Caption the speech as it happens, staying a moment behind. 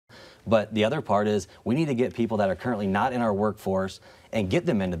But the other part is we need to get people that are currently not in our workforce and get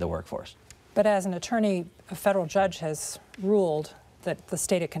them into the workforce. But as an attorney, a federal judge has ruled that the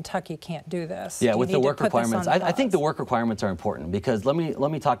state of Kentucky can't do this. Yeah, with the work requirements, I think the work requirements are important because let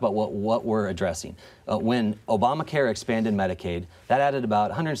me talk about what we're addressing. When Obamacare expanded Medicaid, that added about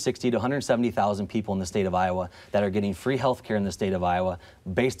 160 to 170,000 people in the state of Iowa that are getting free health care in the state of Iowa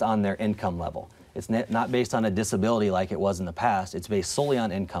based on their income level. It's not based on a disability like it was in the past. It's based solely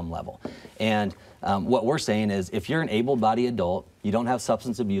on income level. And what we're saying is if you're an able-bodied adult, you don't have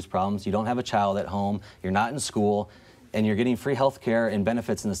substance abuse problems, you don't have a child at home, you're not in school, and you're getting free health care and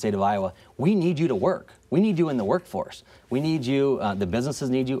benefits in the state of Iowa, we need you to work. We need you in the workforce. We need you, the businesses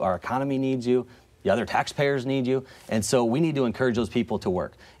need you, our economy needs you, the other taxpayers need you, and so we need to encourage those people to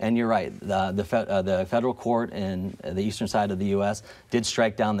work. And you're right, the federal court in the eastern side of the U.S. did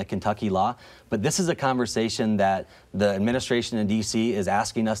strike down the Kentucky law, but this is a conversation that the administration in D.C. is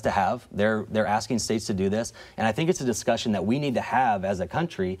asking us to have. They're asking states to do this, and I think it's a discussion that we need to have as a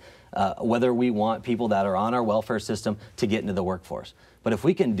country, whether we want people that are on our welfare system to get into the workforce. But if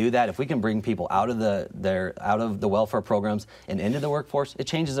we can do that, if we can bring people out of the welfare programs and into the workforce, it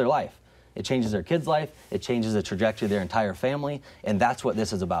changes their life. It changes their kid's life, it changes the trajectory of their entire family, and that's what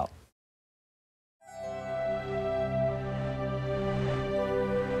this is about.